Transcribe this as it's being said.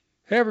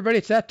Hey everybody,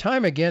 it's that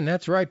time again.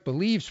 That's right.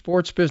 Believe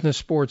Sports Business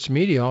Sports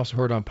Media. Also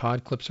heard on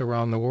pod clips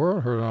around the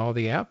world. Heard on all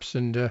the apps.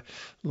 And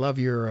love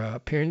your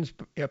appearance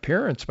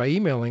by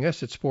emailing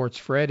us at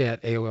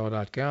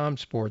sportsfred@aol.com.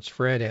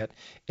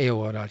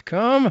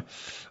 Sportsfred@aol.com.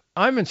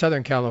 I'm in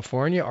Southern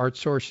California. Art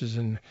Source is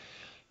in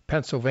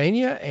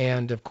Pennsylvania,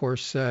 and of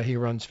course he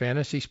runs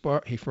fantasy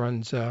sport. He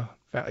runs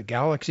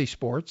Galaxy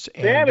Sports.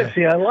 And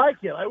Fantasy, I like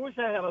it. I wish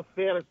I had a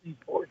fantasy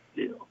sports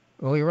deal.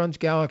 well, he runs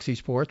Galaxy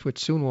Sports, which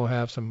soon will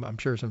have some, I'm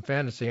sure, some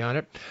fantasy on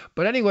it.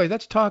 But anyway,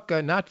 let's talk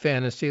not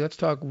fantasy. Let's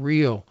talk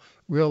real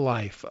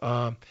life.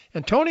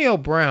 Antonio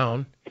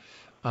Brown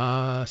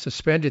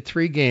suspended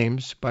 3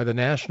 games by the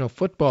National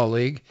Football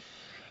League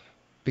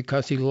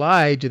because he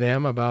lied to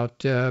them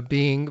about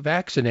being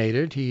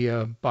vaccinated. He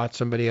bought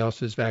somebody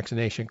else's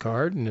vaccination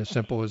card, and as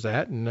simple as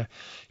that, and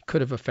could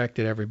have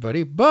affected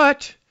everybody.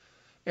 But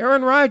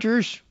Aaron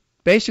Rodgers,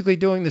 basically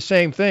doing the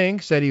same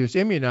thing, said he was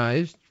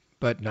immunized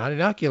but not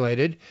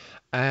inoculated,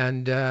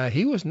 and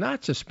he was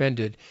not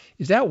suspended.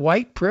 Is that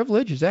white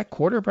privilege? Is that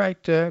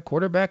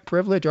quarterback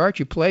privilege? Art,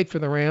 you played for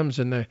the Rams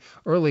in the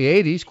early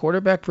 80s.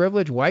 Quarterback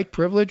privilege, white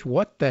privilege?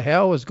 What the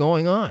hell is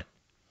going on?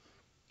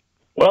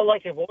 Well,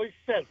 like I've always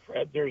said,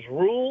 Fred, there's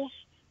rules.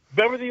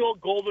 Remember the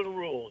old golden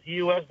rule. He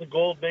who has the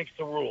gold makes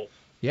the rules.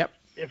 Yep.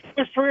 If it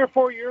was 3 or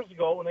 4 years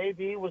ago when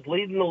AB was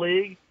leading the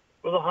league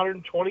with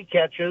 120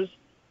 catches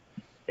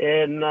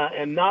and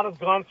not have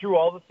gone through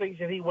all the things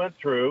that he went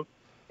through,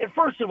 and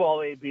first of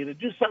all, AB, to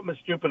do something as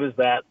stupid as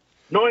that,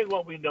 knowing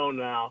what we know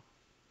now,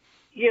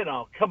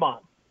 come on.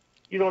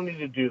 You don't need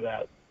to do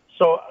that.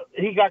 So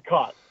he got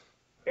caught.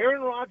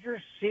 Aaron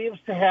Rodgers seems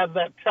to have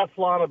that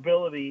Teflon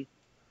ability,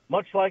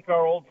 much like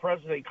our old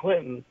President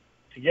Clinton,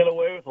 to get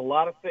away with a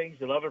lot of things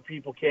that other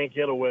people can't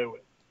get away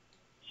with.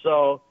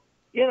 So,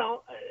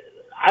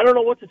 I don't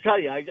know what to tell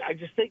you. I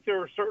just think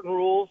there are certain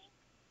rules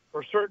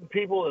for certain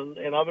people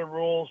and other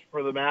rules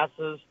for the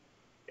masses.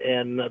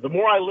 And the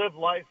more I live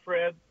life,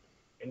 Fred,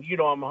 and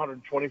I'm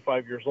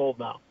 125 years old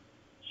now.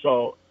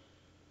 So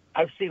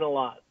I've seen a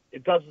lot.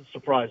 It doesn't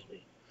surprise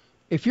me.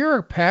 If you're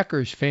a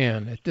Packers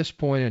fan at this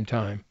point in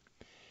time,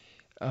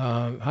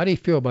 how do you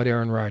feel about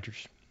Aaron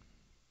Rodgers?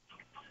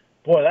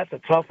 Boy, that's a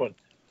tough one.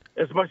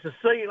 As my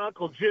Sicilian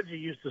Uncle Gigi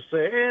used to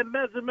say, hey,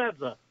 mezza,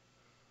 mezza.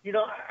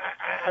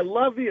 I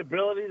love the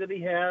ability that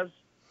he has,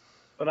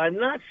 but I'm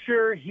not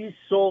sure he's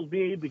sold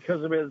me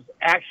because of his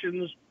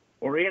actions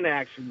or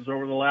inactions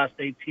over the last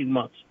 18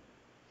 months.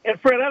 And,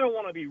 Fred, I don't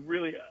want to be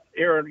really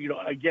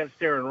against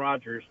Aaron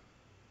Rodgers,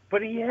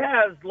 but he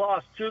has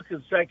lost 2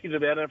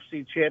 consecutive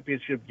NFC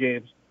championship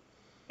games,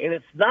 and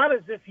it's not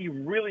as if he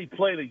really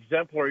played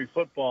exemplary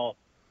football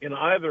in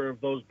either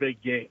of those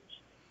big games.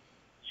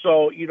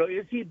 So,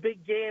 is he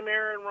big game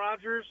Aaron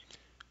Rodgers,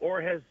 or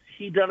has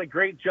he done a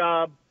great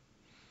job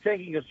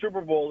taking a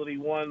Super Bowl that he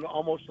won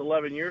almost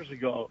 11 years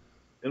ago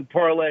and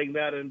parlaying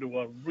that into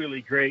a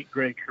really great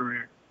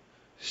career?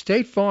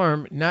 State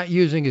Farm not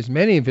using as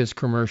many of his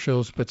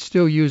commercials, but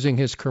still using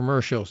his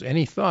commercials.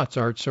 Any thoughts,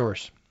 Art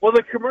Source? Well,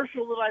 the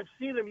commercial that I've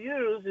seen him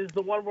use is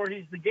the one where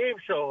he's the game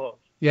show host.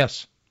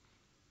 Yes.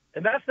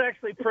 And that's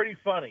actually pretty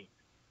funny.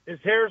 His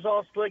hair's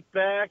all slicked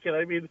back, and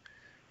I mean,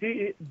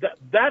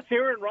 that's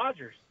Aaron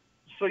Rodgers.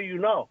 So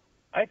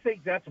I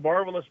think that's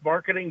marvelous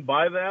marketing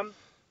by them.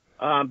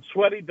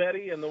 Sweaty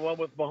Betty and the one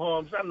with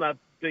Mahomes, I'm not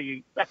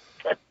thinking that's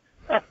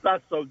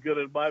not so good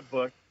in my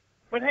book.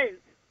 But hey,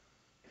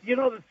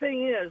 the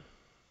thing is,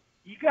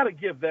 you got to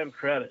give them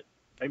credit.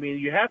 I mean,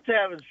 you have to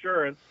have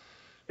insurance.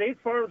 State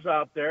Farm's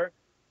out there.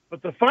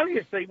 But the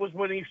funniest thing was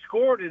when he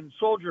scored in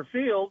Soldier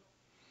Field,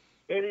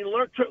 and he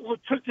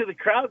took to the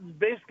crowd and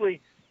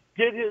basically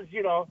did his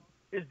deal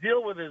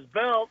with his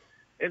belt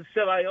and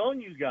said, "I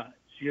own you guys."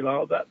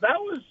 That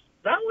was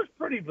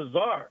pretty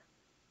bizarre.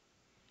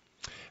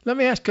 Let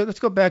me ask.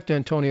 Let's go back to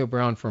Antonio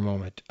Brown for a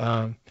moment.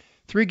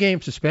 3-game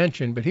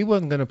suspension, but he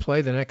wasn't going to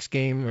play the next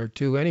game or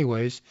 2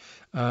 anyways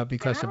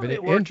because of an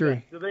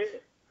injury. Do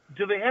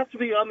they have to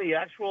be on the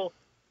actual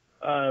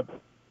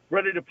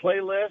ready to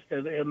play list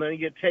and then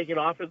get taken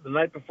off it the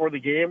night before the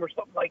game or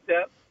something like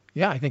that?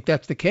 Yeah, I think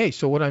that's the case.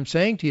 So what I'm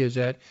saying to you is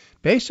that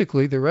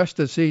basically the rest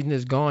of the season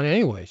is gone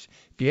anyways.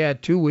 If you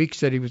had 2 weeks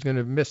that he was going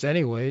to miss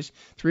anyways,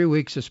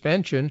 3-week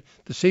suspension,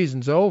 the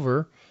season's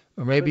over,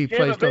 or maybe he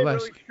plays the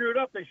last. They really screwed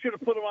up. They should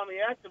have put him on the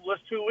active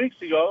list 2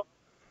 weeks ago.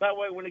 That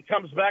way, when he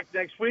comes back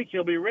next week,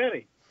 he'll be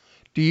ready.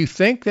 Do you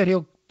think that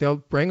they'll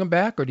bring him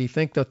back, or do you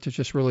think they'll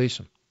just release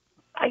him?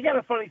 I got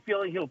a funny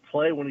feeling he'll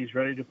play when he's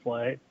ready to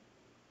play.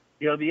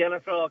 The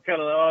NFL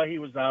kind of, he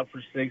was out for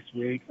 6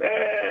 weeks.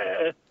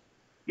 I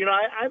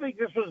think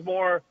this was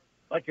more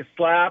like a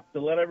slap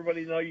to let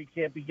everybody know you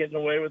can't be getting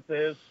away with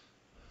this.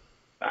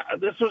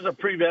 This was a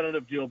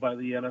preventative deal by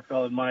the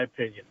NFL, in my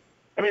opinion.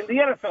 I mean, the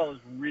NFL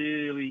is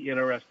really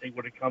interesting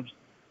when it comes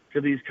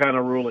to these kind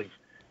of rulings.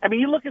 I mean,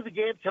 you look at the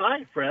game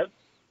tonight, Fred.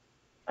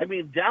 I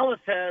mean, Dallas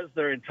has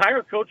their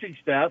entire coaching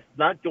staff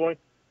not going.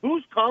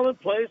 Who's calling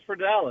plays for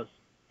Dallas?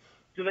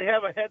 Do they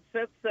have a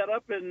headset set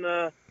up at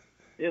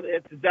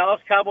the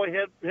Dallas Cowboy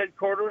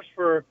headquarters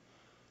for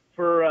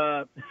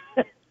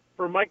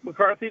for Mike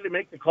McCarthy to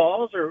make the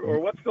calls, or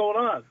what's going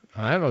on?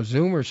 I don't know,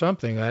 Zoom or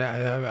something.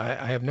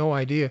 I have no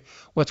idea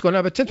what's going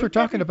on. But since we're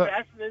talking about,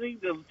 fascinating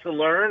to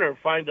learn or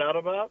find out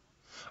about.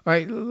 All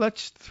right,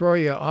 let's throw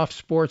you off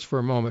sports for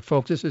a moment,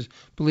 folks. This is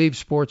Believe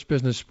Sports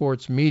Business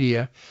Sports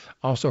Media,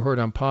 also heard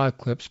on pod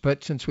clips.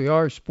 But since we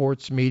are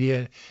sports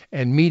media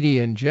and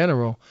media in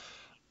general,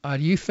 do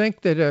you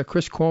think that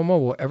Chris Cuomo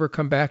will ever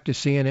come back to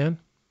CNN?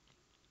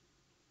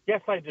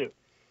 Yes, I do.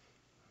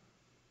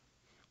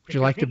 Would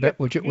you like to bet?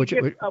 Would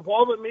you, of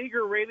all the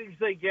meager ratings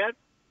they get,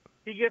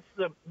 he gets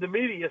the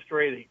meatiest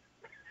rating.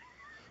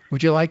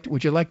 Would you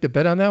like to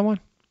bet on that one?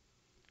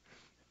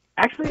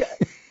 Actually,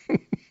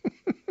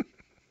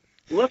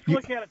 let's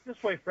look at it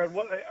this way, Fred.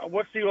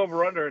 What's the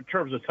over/under in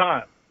terms of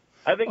time?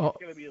 I think it's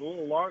going to be a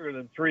little longer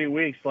than 3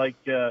 weeks, like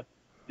the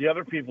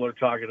other people are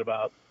talking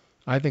about.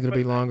 I think it'll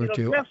be longer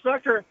too. Jeff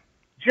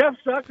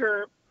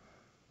Zucker,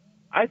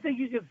 I think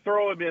you can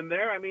throw him in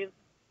there. I mean,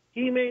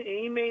 he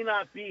may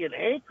not be an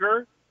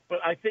anchor, but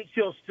I think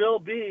he'll still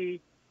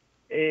be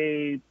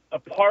a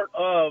part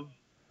of.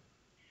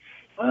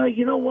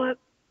 You know what?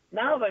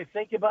 Now that I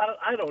think about it,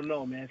 I don't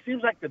know, man. It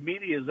seems like the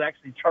media is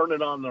actually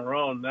turning on their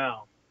own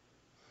now,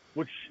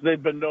 which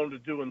they've been known to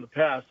do in the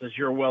past, as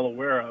you're well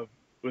aware of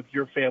with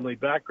your family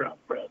background,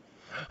 Fred.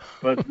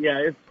 But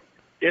yeah,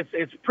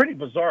 it's pretty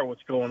bizarre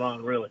what's going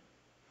on, really.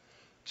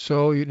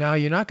 So now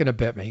you're not going to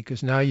bet me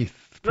because now you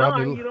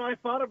probably. No, I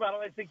thought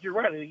about it. I think you're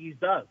right. I think he's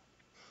done.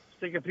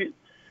 Stick a piece.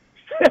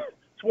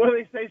 It's what do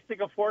they say?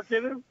 Stick a fork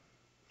in him.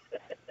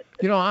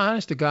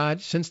 Honest to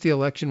God, since the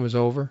election was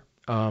over,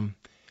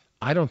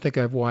 I don't think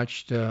I've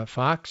watched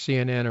Fox,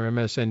 CNN, or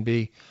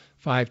MSNB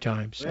 5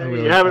 times. Well,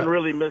 you haven't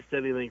really missed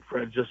anything,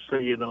 Fred, just so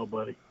you know,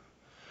 buddy.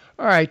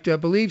 All right,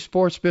 Believe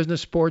Sports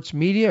Business Sports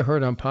Media,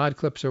 heard on pod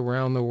clips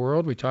around the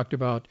world. We talked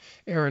about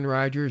Aaron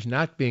Rodgers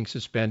not being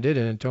suspended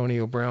and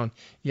Antonio Brown,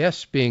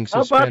 yes, being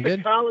suspended. How about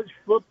the college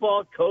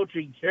football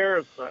coaching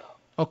carousel?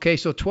 Okay,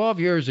 so 12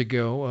 years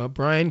ago,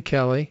 Brian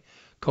Kelly,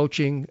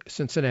 coaching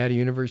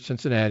University of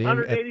Cincinnati.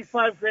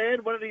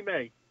 $185,000, what did he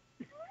make?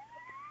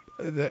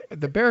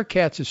 The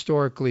Bearcats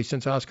historically,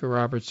 since Oscar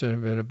Robertson,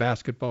 have been a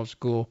basketball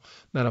school,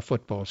 not a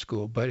football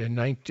school. But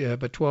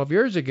 12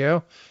 years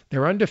ago,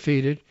 they're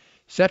undefeated,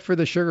 set for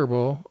the Sugar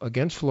Bowl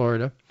against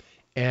Florida,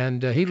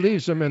 and he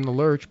leaves them in the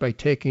lurch by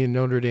taking a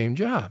Notre Dame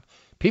job.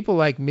 People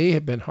like me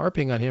have been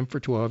harping on him for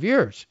 12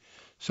 years.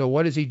 So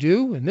what does he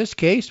do? In this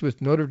case,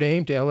 with Notre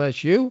Dame to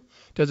LSU,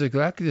 does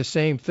exactly the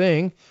same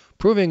thing,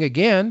 proving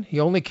again he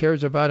only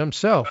cares about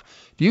himself.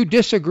 Do you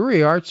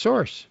disagree, Art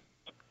Source?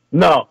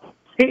 No.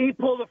 He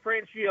pulled a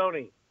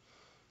Francione.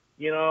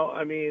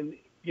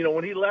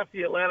 When he left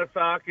the Atlanta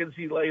Falcons,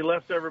 he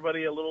left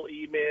everybody a little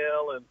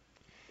email, and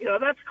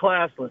that's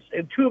classless.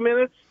 In 2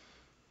 minutes,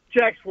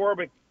 Jack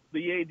Swarbrick,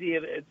 the AD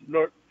at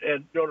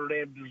Notre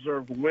Dame,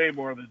 deserved way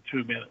more than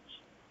 2 minutes.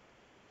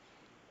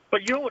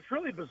 But you know what's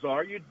really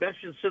bizarre? You'd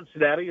mentioned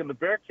Cincinnati and the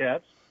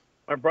Bearcats.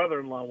 My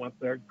brother-in-law went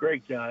there.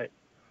 Great guy,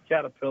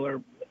 Caterpillar,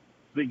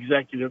 the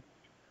executive.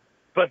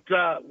 But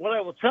what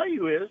I will tell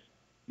you is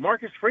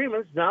Marcus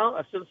Freeman's now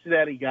a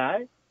Cincinnati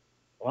guy,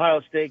 Ohio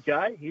State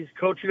guy. He's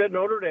coaching at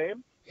Notre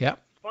Dame. Yeah.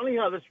 Funny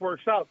how this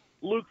works out.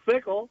 Luke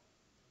Fickell,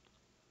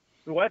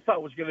 who I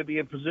thought was going to be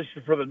in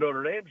position for the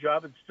Notre Dame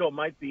job and still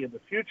might be in the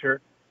future,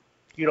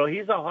 he's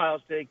an Ohio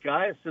State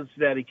guy, a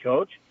Cincinnati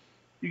coach.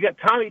 You got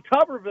Tommy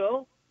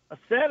Tuberville, a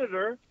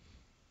senator,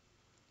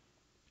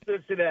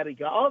 Cincinnati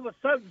guy. All of a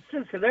sudden,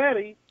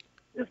 Cincinnati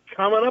is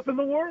coming up in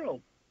the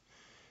world.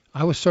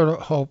 I was sort of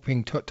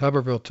hoping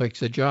Tuberville takes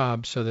the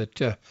job so that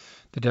the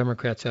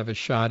Democrats have a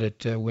shot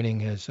at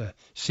winning his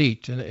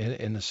seat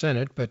in the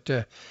Senate,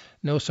 but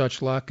no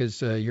such luck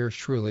as yours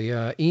truly.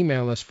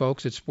 Email us,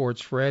 folks, at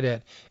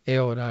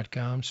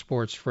sportsfred@ao.com,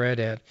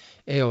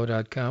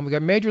 sportsfred@ao.com. We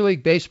got Major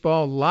League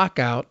Baseball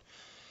lockout.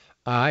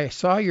 I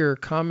saw your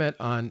comment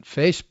on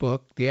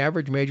Facebook. The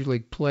average Major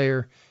League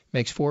player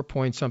makes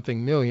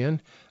 4-point-something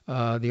million.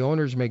 The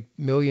owners make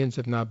millions,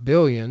 if not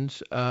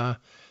billions.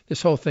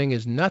 This whole thing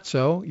is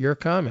nutso. Your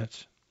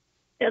comments.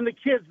 And the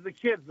kids,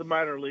 the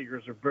minor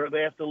leaguers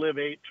they have to live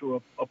 8 to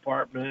an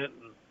apartment.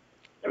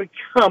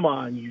 Come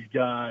on, you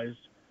guys.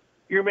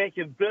 You're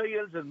making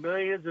billions and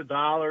millions of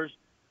dollars,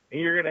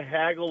 and you're going to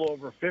haggle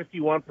over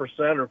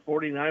 51% or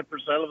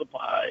 49% of the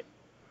pie.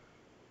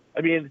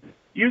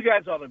 You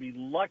guys ought to be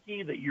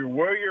lucky that you're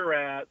where you're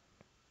at.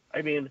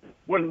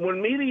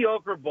 When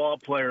mediocre ball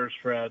players,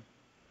 Fred,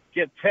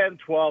 get 10,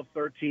 12,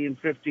 13,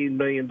 $15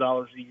 million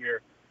a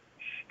year,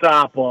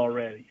 stop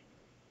already.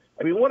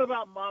 What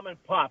about mom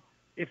and pop?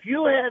 If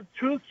you had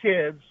 2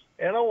 kids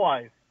and a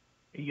wife,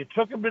 and you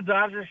took them to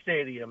Dodger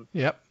Stadium,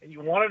 yep, and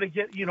you wanted to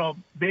get,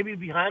 maybe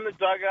behind the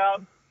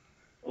dugout,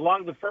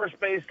 along the first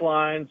base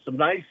line, some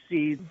nice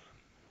seats,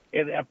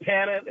 and a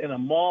pennant and a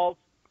malt,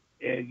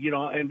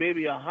 and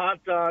maybe a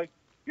hot dog,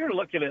 you're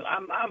looking at,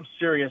 I'm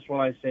serious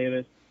when I say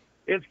this,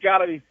 it's got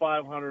to be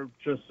 $500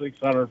 to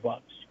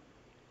 $600.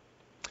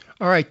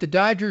 All right, the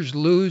Dodgers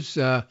lose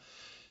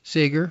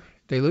Seager,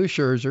 they lose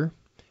Scherzer,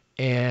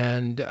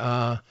 and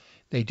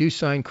they do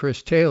sign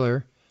Chris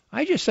Taylor.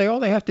 I just say all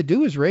they have to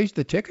do is raise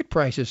the ticket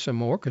prices some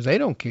more because they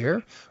don't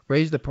care.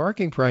 Raise the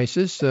parking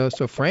prices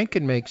so Frank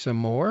can make some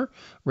more.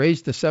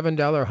 Raise the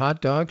 $7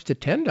 hot dogs to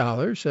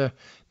 $10.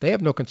 They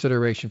have no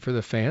consideration for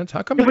the fans.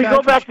 How come Can the we go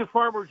Dodgers? back to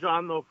Farmer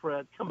John, though,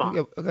 Fred? Come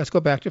on. Let's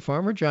go back to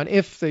Farmer John.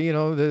 If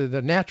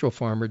the natural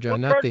Farmer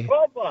John, We'll not charge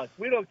the $12.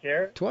 We don't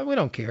care. we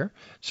don't care.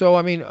 So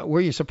I mean,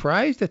 were you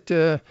surprised that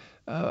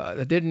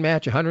it didn't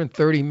match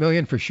 130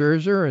 million for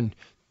Scherzer and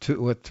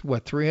with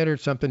what 300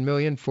 something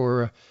million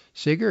for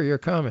Seager? Your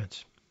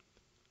comments?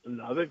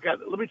 No, they've got.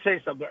 Let me tell you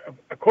something.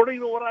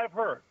 According to what I've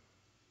heard,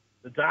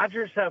 the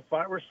Dodgers have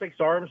 5 or 6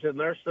 arms in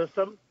their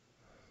system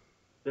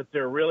that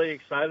they're really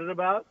excited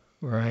about.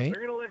 Right.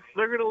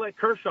 They're gonna let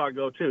Kershaw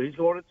go too. He's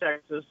going to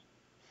Texas.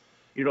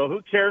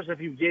 Who cares if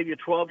he gave you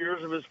 12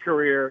 years of his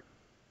career?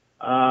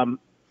 And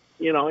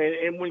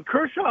when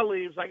Kershaw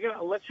leaves,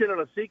 I'll let you in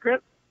on a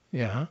secret.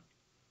 Yeah.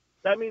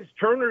 That means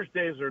Turner's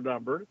days are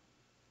numbered.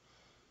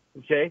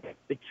 Okay.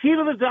 The key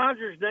to the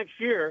Dodgers next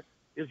year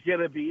is going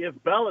to be if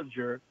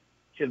Bellinger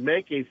can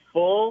make a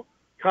full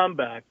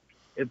comeback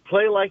and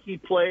play like he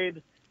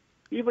played,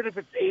 even if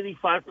it's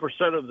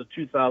 85% of the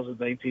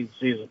 2019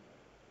 season,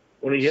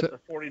 when he hit the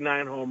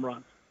 49 home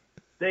runs.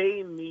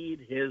 They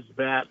need his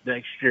bat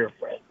next year,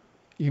 Fred.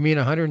 You mean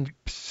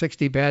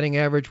 160 batting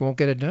average won't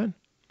get it done?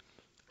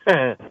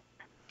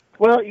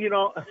 Well,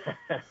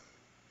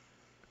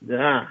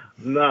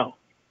 no,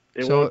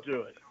 they won't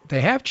do it.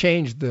 They have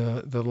changed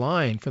the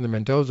line from the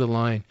Mendoza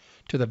line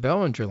to the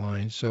Bellinger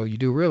line, so you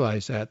do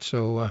realize that.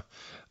 So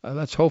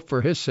let's hope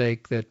for his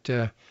sake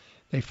that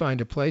they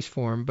find a place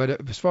for him.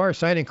 But as far as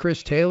signing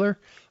Chris Taylor,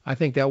 I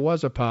think that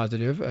was a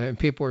positive. And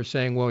people are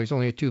saying, well, he's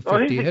only a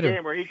 250 he's hitter. A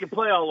gamer. He can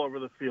play all over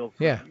the field.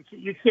 Yeah.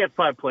 You can't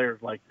find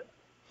players like that.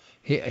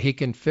 He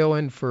can fill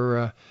in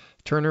for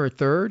Turner at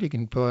third. He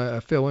can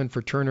fill in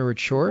for Turner at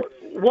short.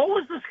 What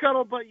was the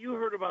scuttlebutt you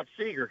heard about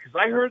Seager? Because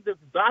I heard that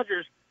the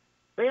Dodgers,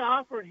 they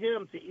offered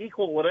him to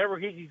equal whatever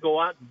he could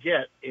go out and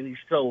get, and he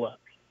still left.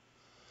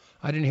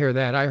 I didn't hear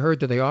that. I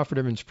heard that they offered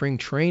him in spring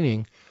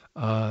training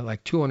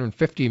like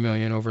 $250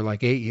 million over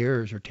like 8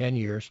 years or 10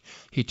 years.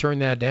 He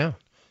turned that down.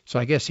 So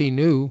I guess he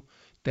knew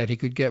that he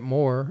could get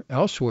more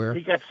elsewhere.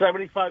 He got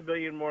 $75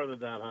 million more than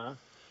that, huh?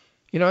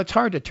 It's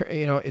hard to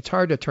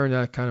turn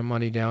that kind of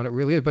money down. It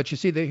really is. But you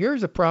see,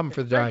 here's the problem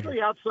for the Dodgers.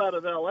 Especially outside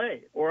of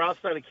L.A. or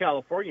outside of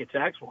California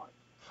tax-wise.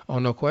 Oh,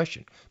 no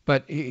question.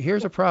 But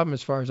here's a problem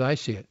as far as I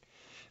see it.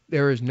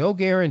 There is no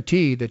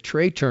guarantee that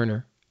Trey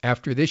Turner,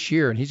 after this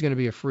year, and he's going to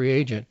be a free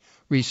agent,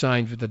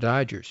 re-signs with the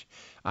Dodgers.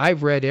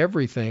 I've read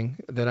everything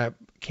that I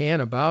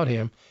can about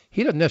him.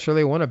 He doesn't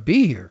necessarily want to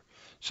be here.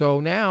 So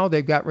now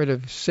they've got rid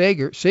of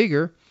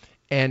Seager,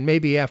 and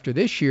maybe after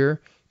this year,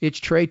 it's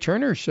Trey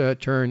Turner's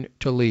turn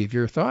to leave.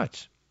 Your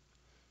thoughts?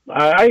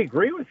 I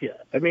agree with you.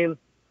 I mean,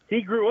 he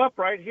grew up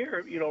right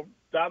here,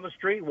 down the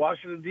street,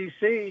 Washington,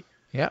 D.C.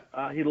 Yeah.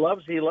 He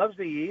loves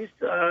the East.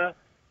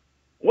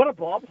 What a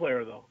ball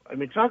player, though. I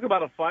mean, talk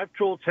about a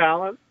 5-tool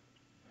talent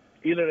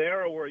in an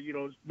era where,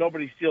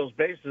 nobody steals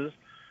bases.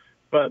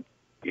 But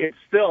it's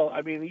still,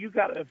 I mean,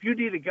 if you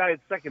need a guy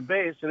at second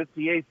base and it's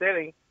the 8th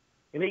inning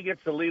and he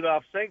gets the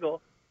leadoff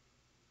single,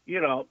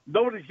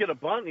 nobody's going to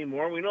bunt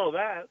anymore. We know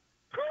that.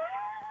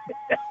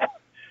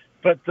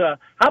 But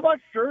how about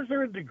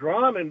Scherzer and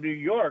DeGrom in New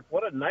York?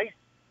 What a nice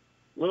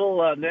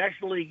little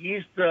National League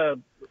East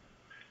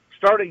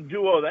starting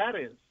duo that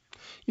is.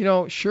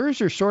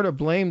 Scherzer sort of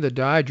blamed the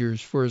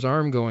Dodgers for his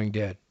arm going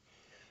dead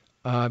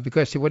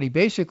because what he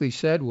basically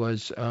said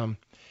was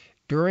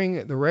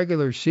during the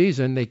regular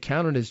season they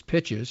counted his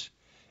pitches,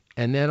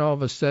 and then all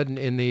of a sudden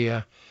in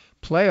the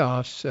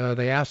playoffs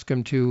they asked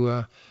him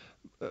to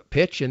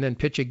pitch and then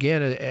pitch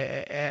again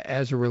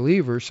as a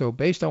reliever. So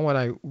based on what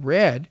I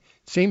read,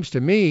 it seems to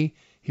me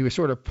he was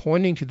sort of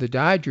pointing to the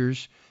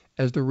Dodgers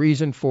as the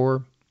reason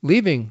for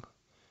leaving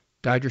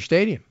Dodger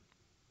Stadium.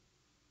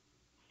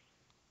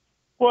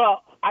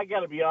 Well, I got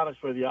to be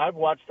honest with you. I've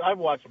watched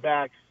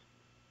backs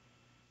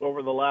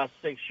over the last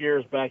 6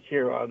 years back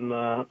here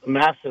on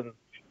Masson,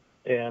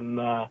 and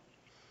the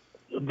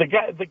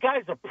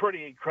guy's a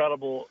pretty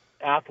incredible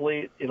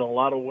athlete in a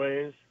lot of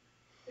ways.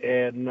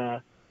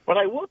 And but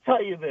I will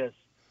tell you this: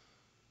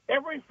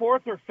 every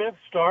 4th or 5th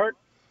start,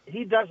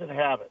 he doesn't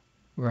have it.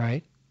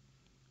 Right.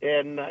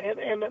 And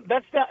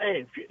that's not.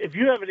 Hey, if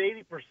you have an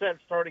 80%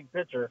 starting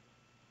pitcher,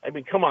 I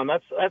mean, come on,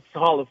 that's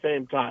Hall of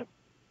Fame time.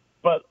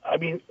 But I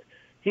mean,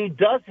 he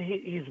does.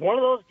 He's one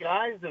of those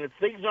guys that if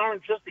things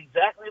aren't just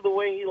exactly the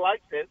way he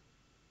likes it,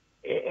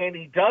 and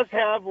he does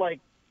have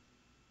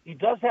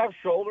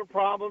shoulder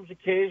problems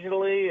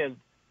occasionally, and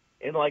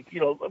but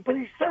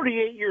he's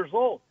 38 years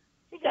old.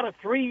 He got a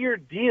 3-year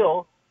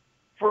deal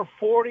for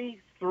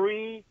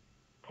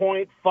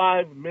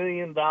 $43.5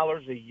 million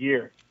a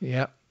year.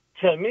 Yeah.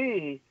 To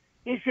me,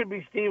 he should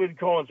be Stephen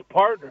Cohen's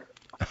partner.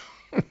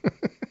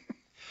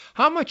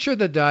 How much should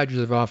the Dodgers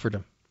have offered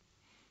him,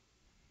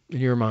 in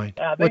your mind?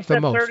 They What's said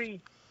the most?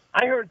 30.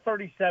 I heard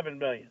 $37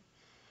 million.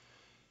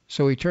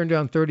 So he turned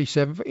down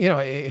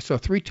 37. So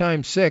 3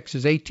 times 6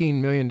 is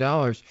 $18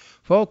 million.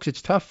 Folks,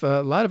 it's tough.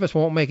 A lot of us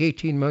won't make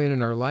 $18 million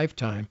in our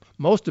lifetime.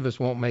 Most of us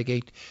won't make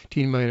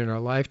 $18 million in our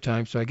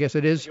lifetime. So I guess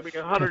it is. It could be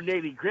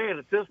 $180,000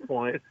 at this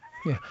point.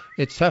 Yeah,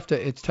 it's tough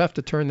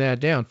to turn that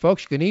down.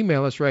 Folks, you can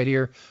email us right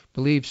here,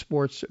 Believe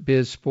Sports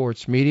Biz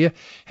Sports Media.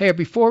 Hey,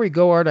 before we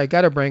go, Art, I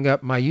got to bring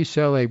up my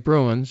UCLA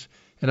Bruins.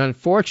 And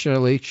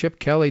unfortunately, Chip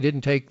Kelly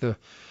didn't take the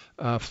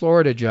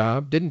Florida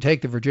job, didn't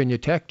take the Virginia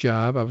Tech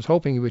job. I was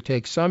hoping he would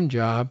take some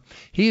job.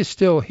 He is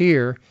still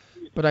here.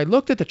 But I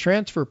looked at the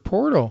transfer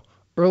portal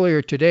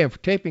earlier today. I'm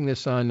taping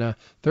this on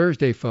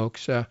Thursday,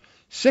 folks.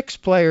 6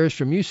 players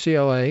from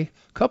UCLA,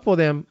 a couple of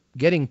them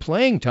getting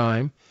playing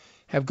time,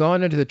 have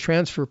gone into the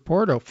transfer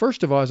portal.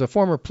 First of all, as a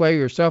former player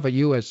yourself at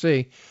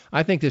USC,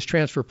 I think this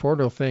transfer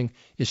portal thing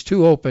is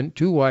too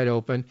wide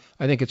open.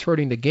 I think it's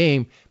hurting the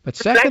game. But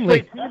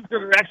secondly, teams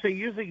that are actually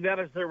using that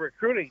as their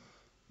recruiting.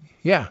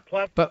 Yeah,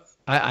 but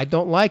I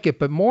don't like it.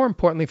 But more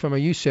importantly, from a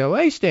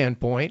UCLA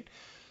standpoint,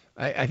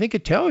 I think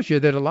it tells you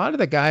that a lot of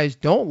the guys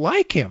don't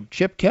like him.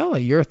 Chip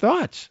Kelly, your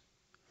thoughts?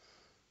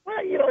 Well,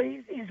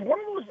 he's one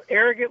of those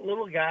arrogant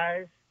little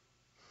guys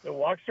that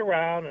walks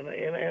around, and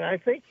I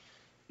think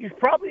he's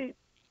probably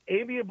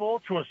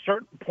amiable to a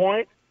certain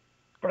point,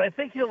 but I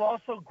think he'll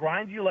also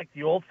grind you like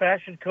the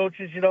old-fashioned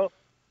coaches,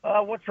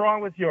 what's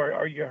wrong with you?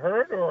 Are you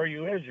hurt or are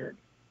you injured?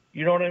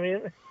 You know what I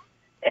mean?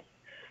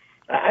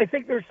 I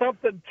think there's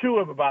something to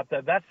him about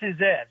that. That's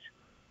his edge.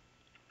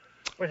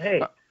 But,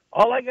 hey,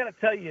 all I got to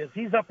tell you is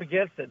he's up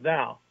against it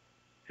now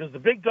because the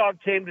big dog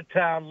came to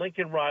town,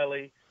 Lincoln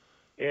Riley,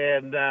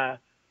 and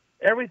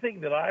everything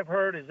that I've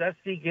heard is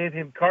SC gave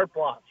him carte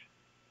blanche.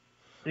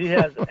 He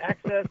has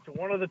access to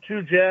one of the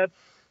 2 jets.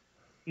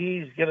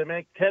 He's going to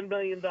make $10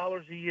 million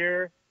a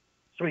year.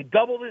 So he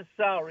doubled his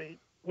salary,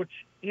 which,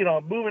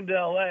 moving to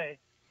L.A.,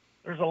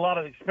 there's a lot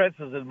of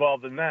expenses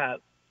involved in that.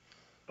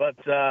 But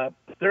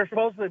they're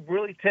supposedly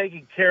really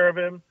taking care of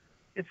him.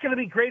 It's going to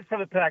be great for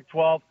the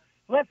Pac-12.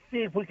 Let's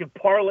see if we can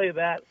parlay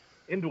that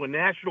into a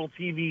national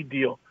TV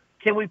deal.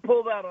 Can we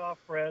pull that off,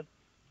 Fred?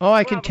 Oh,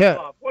 I can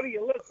tell. What are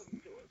you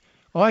listening to?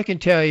 Oh, I can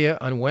tell you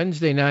on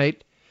Wednesday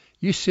night,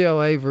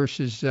 UCLA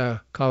versus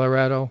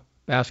Colorado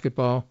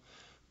basketball,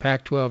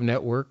 Pac-12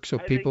 network. So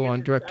people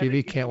on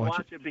DirecTV can't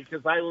watch it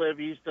because I live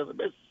east of the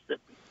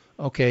Mississippi.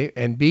 Okay,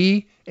 and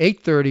B,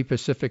 8:30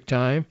 Pacific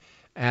time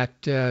at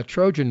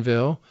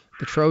Trojanville.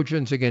 The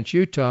Trojans against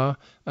Utah,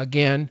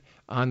 again,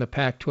 on the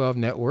Pac-12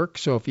 network.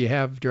 So if you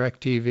have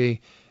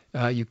DirecTV,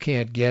 you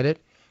can't get it.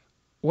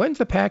 When's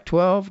the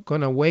Pac-12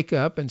 going to wake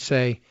up and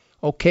say,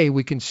 okay,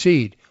 we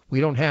concede.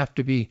 We don't have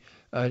to be,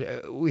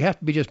 we have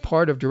to be just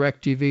part of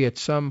DirecTV at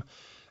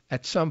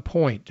some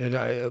point,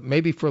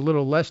 maybe for a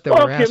little less than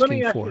we're asking for. Okay, let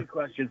me ask you a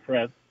question,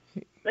 Fred.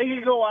 They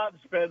can go out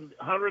and spend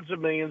hundreds of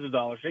millions of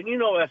dollars, and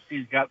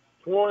SC's got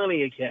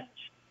plenty of cash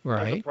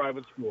as a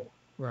private school.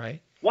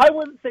 Right. Why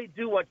wouldn't they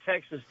do what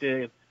Texas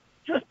did?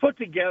 Just put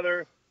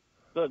together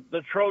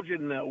the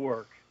Trojan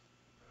network.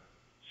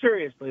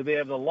 Seriously, they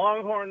have the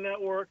Longhorn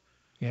network,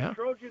 the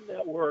Trojan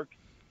network.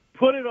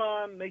 Put it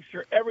on, make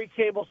sure every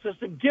cable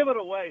system, give it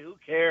away. Who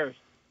cares?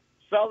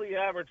 Sell the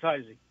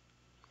advertising.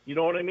 You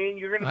know what I mean?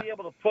 You're going to be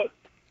able to put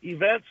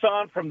events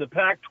on from the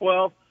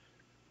Pac-12.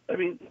 I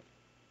mean,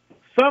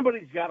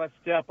 somebody's got to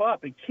step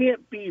up. It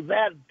can't be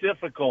that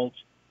difficult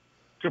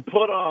to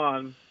put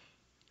on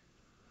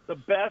the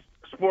best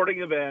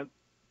sporting event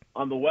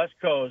on the West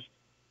Coast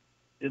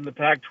in the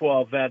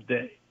Pac-12 that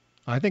day.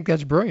 I think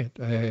that's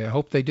brilliant. I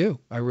hope they do.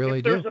 I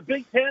really do. There's a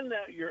Big Ten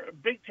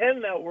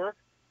network.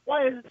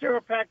 Why isn't there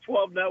a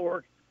Pac-12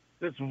 network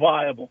that's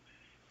viable?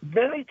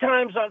 Many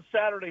times on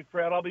Saturday,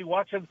 Fred, I'll be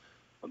watching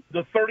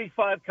the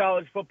 35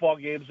 college football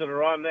games that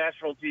are on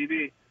national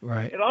TV.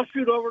 Right. And I'll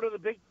shoot over to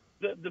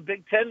the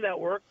Big Ten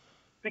network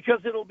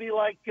because it'll be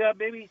like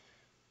maybe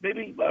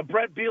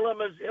Brett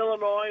Bielema's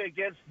Illinois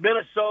against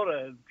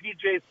Minnesota and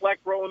P.J. Fleck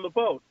rowing the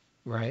boat.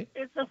 Right.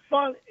 It's a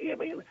fun. I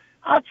mean,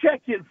 I'll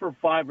check in for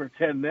 5 or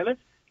 10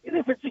 minutes, and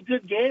if it's a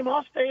good game,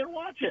 I'll stay and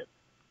watch it.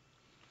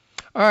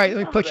 All right,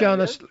 let me put you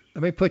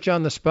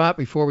on the spot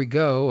before we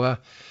go.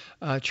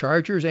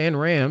 Chargers and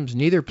Rams,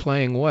 neither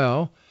playing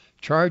well.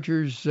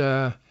 Chargers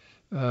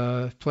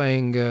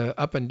playing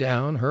up and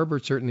down.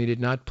 Herbert certainly did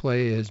not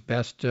play his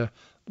best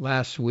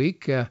last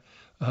week.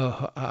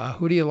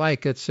 Who do you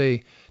like? Let's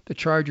say the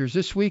Chargers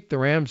this week, the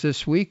Rams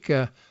this week.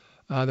 The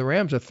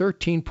Rams a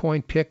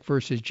 13-point pick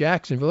versus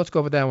Jacksonville. Let's go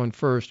over that one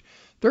first.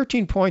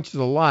 13 points is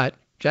a lot.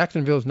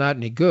 Jacksonville's not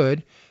any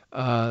good.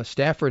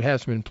 Stafford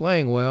hasn't been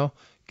playing well.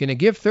 Going to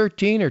give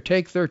 13 or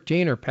take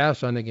 13 or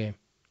pass on the game?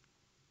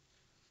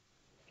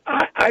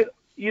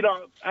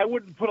 I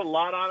wouldn't put a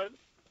lot on it,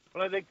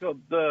 but I think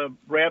the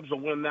Rams will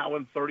win that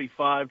one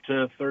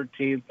 35-13,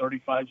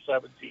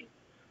 35-17.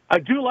 I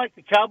do like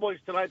the Cowboys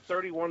tonight,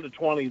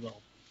 31-20 though.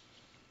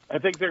 I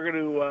think they're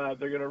going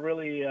to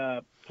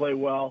really play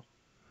well,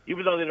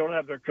 even though they don't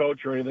have their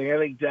coach or anything. I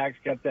think Dak's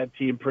got that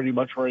team pretty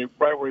much right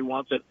where he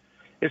wants it,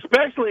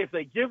 especially if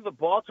they give the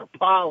ball to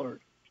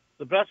Pollard,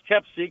 the best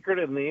kept secret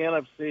in the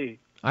NFC.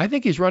 I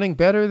think he's running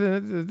better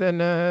than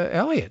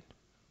Elliott.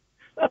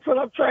 That's what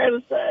I'm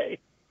trying to say.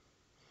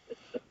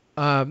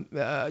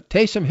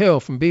 Taysom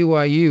Hill from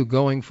BYU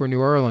going for New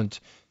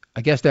Orleans.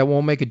 I guess that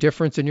won't make a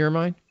difference in your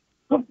mind?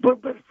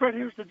 But Fred,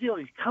 here's the deal.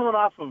 He's coming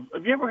off of.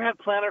 Have you ever had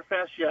plantar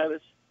fasciitis?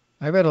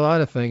 I read a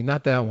lot of things.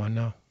 Not that one,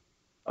 no.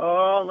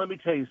 Oh, let me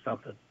tell you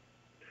something.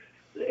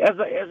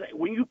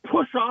 When you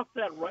push off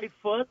that right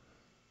foot,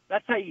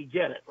 that's how you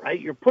get it, right?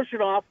 You're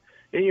pushing off,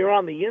 and you're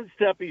on the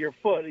instep of your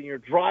foot, and you're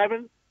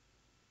driving.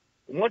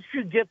 Once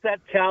you get that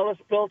callus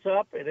built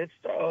up, and it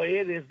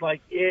is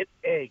like it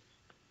aches.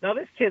 Now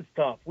this kid's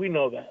tough. We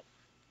know that.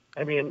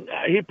 I mean,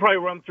 he'd probably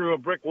run through a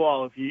brick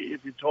wall if you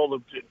told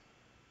him to.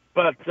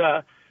 But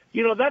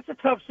that's a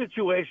tough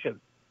situation.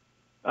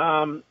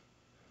 I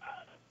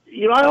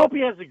hope he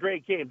has a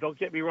great game. Don't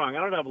get me wrong. I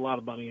don't have a lot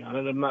of money on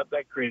it. I'm not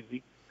that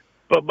crazy.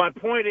 But my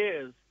point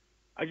is,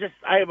 I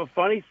have a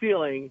funny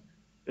feeling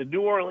that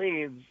New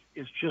Orleans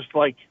is just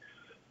like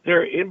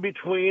they're in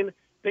between.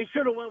 They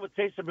should have went with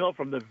Taysom Hill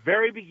from the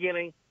very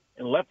beginning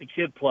and let the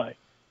kid play.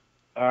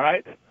 All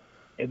right?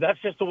 And that's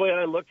just the way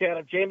I look at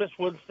it. Jameis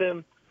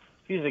Winston,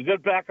 he's a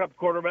good backup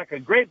quarterback, a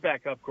great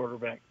backup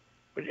quarterback.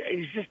 But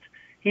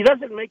he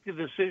doesn't make the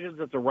decisions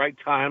at the right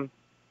time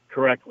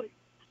correctly.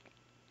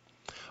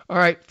 All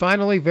right,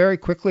 finally, very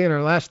quickly in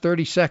our last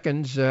 30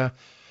 seconds,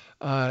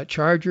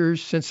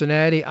 Chargers,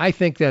 Cincinnati. I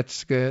think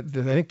that's good.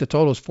 I think the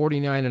total is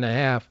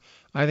 49.5.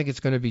 I think it's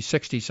going to be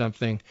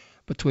 60-something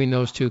between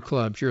those two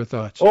clubs. Your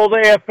thoughts? Old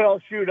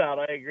AFL shootout,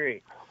 I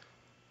agree.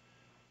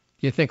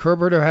 You think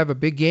Herbert will have a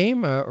big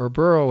game or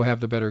Burrow will have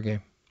the better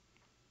game?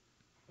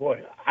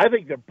 Boy, I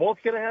think they're both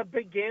going to have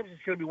big games.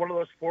 It's going to be one of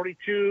those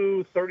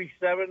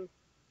 42-37.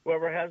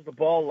 Whoever has the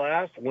ball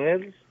last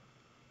wins.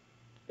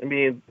 I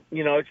mean,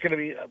 it's going to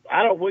be –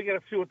 we're going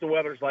to see what the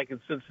weather's like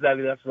in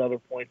Cincinnati. That's another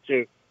point,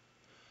 too.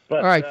 But,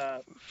 all right,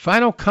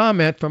 final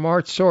comment from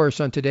Art Source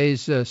on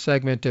today's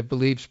segment of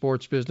Believe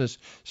Sports Business,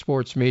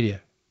 Sports Media.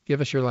 Give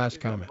us your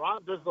last comment.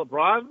 Does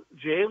LeBron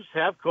James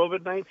have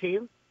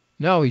COVID-19?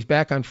 No, he's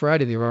back on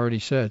Friday, they've already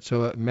said.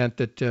 So it meant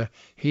that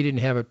he didn't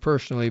have it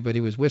personally, but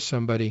he was with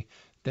somebody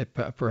that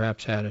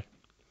perhaps had it.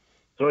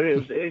 So he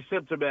was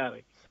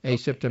asymptomatic.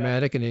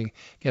 Asymptomatic, and I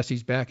guess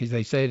he's back.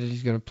 They say that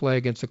he's going to play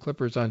against the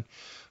Clippers on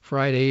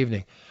Friday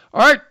evening.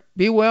 All right,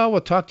 be well.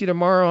 We'll talk to you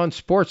tomorrow on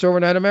Sports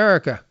Overnight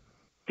America.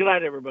 Good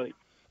night, everybody.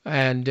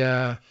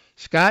 And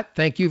Scott,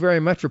 thank you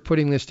very much for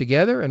putting this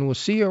together, and we'll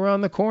see you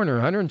around the corner.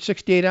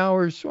 168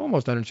 hours,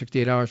 almost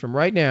 168 hours from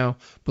right now.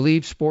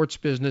 Believe Sports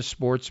Business,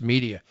 Sports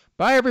Media.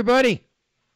 Bye, everybody.